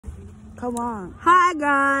Come on. Hi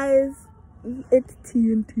guys, it's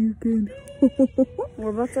TNT again.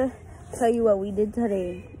 We're about to tell you what we did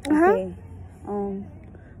today. Okay.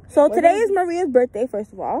 So today is Maria's birthday,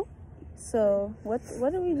 first of all. So what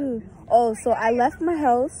did we do? Oh, so I left my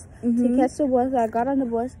house to catch the bus. I got on the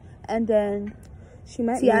bus and then She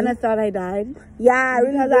met Tiana me. thought I died. Yeah,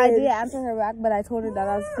 Because I did answer her back, but I told her that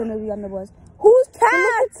I was gonna be on the bus. Who's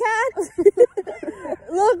cat?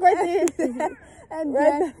 Look right there. And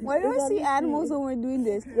Right then why do I see animals when we're doing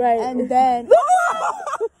this? Right. And then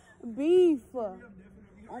beef. Oh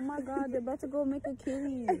my god, they're about to go make a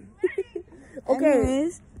kitty. Okay.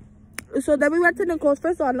 Anyways, So then we went to Nicole's.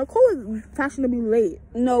 First of all, Nicole was fashionably late.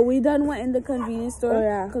 no, we done went in the convenience store. Oh,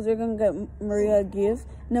 yeah. Because we're gonna get Maria a gift.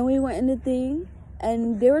 Then we went in the thing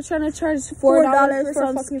and they were trying to charge $4 for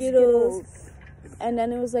some fucking Skittles. And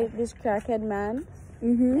then it was like this crackhead man.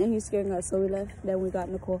 Mm-hmm. And he's scaring us, so we left. Then we got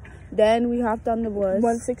Nicole. Then we hopped on the bus.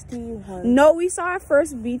 161. No, we saw our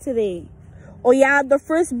first bee today. Oh yeah, the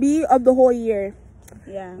first bee of the whole year.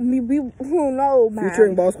 Yeah. Who knows, man?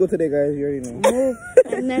 Featuring Bosco today, guys. You already know.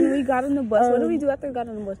 And then we got on the bus. What did we do after we got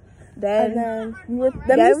on the bus? And then we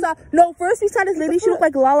saw. No, first we saw this lady. She looked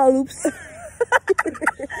like Lala Loops.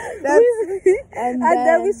 and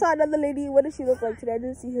then we saw another lady. What did she look like today? I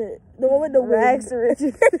didn't see her. The one with the Rags wig. to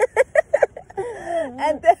riches.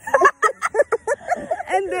 and then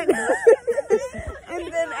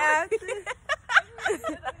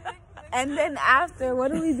and then after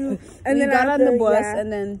what did we do? And we then got on the after, bus yeah.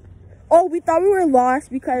 and then Oh, we thought we were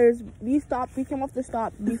lost because we came off the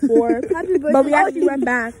stop before, but we actually went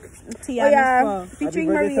back. Tiana's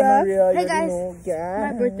Featuring Happy birthday to Maria. Hey guys.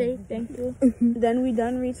 Yeah. My birthday, thank you. Then we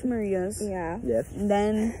done reached Maria's. Yeah. Yes. And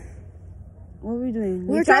then what were we doing?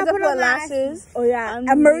 We were tried trying to to put put lashes. Oh yeah, on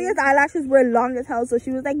and me. Maria's eyelashes were long as hell, so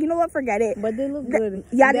she was like, you know what, forget it. But they look good.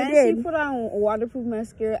 Yeah, then they she did. put on waterproof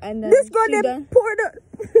mascara and then This girl she did done pour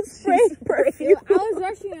the spray perfume. I was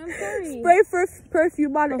rushing, I'm sorry. Spray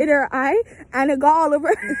perfume on in her eye, and it got all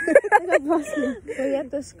over. So you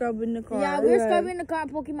have to scrub in the car. Yeah, we were scrubbing the car,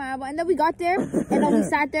 poking my eyeball, and then we got there, and then we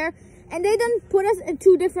sat there, and they done put us in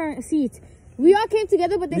 2 different seats. We all came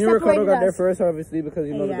together, but they Me and Ricardo separated got there us. first, obviously, because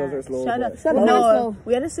you know the girls are slow. Shut but- up. Shut up. No, Slow.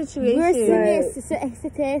 we had a situation. We're Right.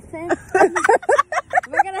 situation.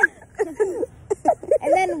 We're gonna.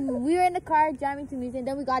 And then we were in the car jamming to music. And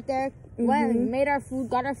then we got there, went and made our food,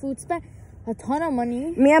 got our food, spent a ton of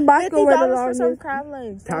money. Me and Bosco were the $50 for some longest. crab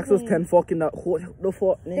legs. Tax was 10 fucking the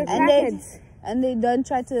fuck. They're And crackheads. they done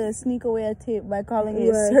tried to sneak away a tip by calling it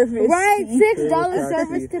Right. service. Right, $6 Crackheads.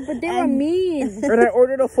 service tip, but they were mean. And I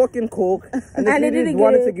ordered a fucking Coke, and the And they lady didn't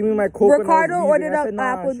wanted get to it. give me my Coke. Ricardo when I was ordered leaving. I up said, nah,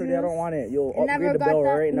 apple Shirley, I don't juice. want it. You'll Never upgrade the got bill that.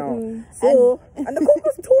 right now. So, and the Coke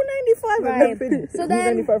was $2.95. Right. So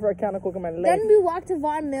then- $2.95 for a can of Coke in my life. Then we walked to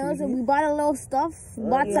Von Mills and we bought a little stuff,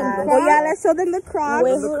 bought some Oh Crocs. yeah, let's show them the Crocs.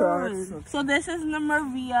 Wait, the hold Crocs. on. So this is the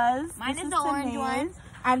Maria's. Mine This is the orange Tanae's. one.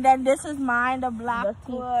 And then this is mine, the black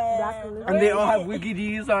one. And they all have Wiggy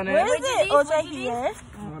D's on it. Where is it? Oh, it's right here.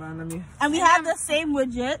 Hold on, let me. And we have the same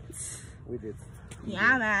widgets. We did.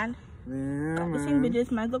 Yeah, man. Yeah, The same man.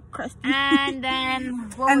 widgets might look crusty. And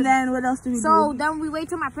then And then what else do we so do? then we wait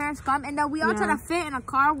till my parents come, and then we all try Yeah. to fit in a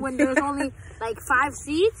car when there was only like 5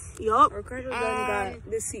 seats. Yup. Ricardo done And,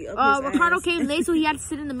 got the seat up his Ricardo ass. came late, so he had to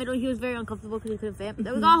sit in the middle. He was very uncomfortable because he couldn't fit.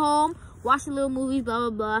 Then we got home, watched a little movie, blah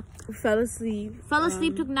blah blah. Fell asleep. Fell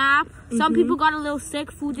asleep, took nap. Some people got a little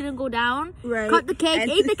sick. Food didn't go down. Right. Cut the cake, And-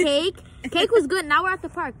 ate the cake. Cake was good. Now we're at the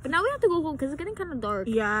park, but now we have to go home because it's getting kind of dark.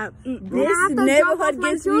 Yeah. I This have to drop off neighborhood my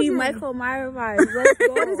gives me children. Michael Myers vibes. Let's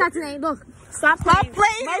go. What is that today? Look. Stop playing.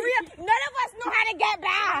 Maria, none of us know how to get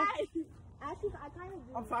back.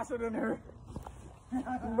 I'm faster than her.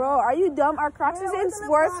 Bro, are you dumb? Our Crocs is in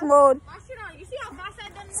sports mode. You see how fast I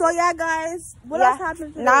done So yeah, guys, what Yeah. else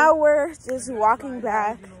happened today? Now we're just walking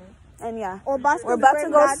back. And yeah, Or Bosco's we're about to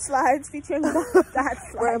wearing go that slides featuring that we're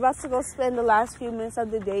slide. about to go spend the last few minutes of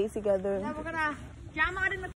the day together. We're gonna jam out in the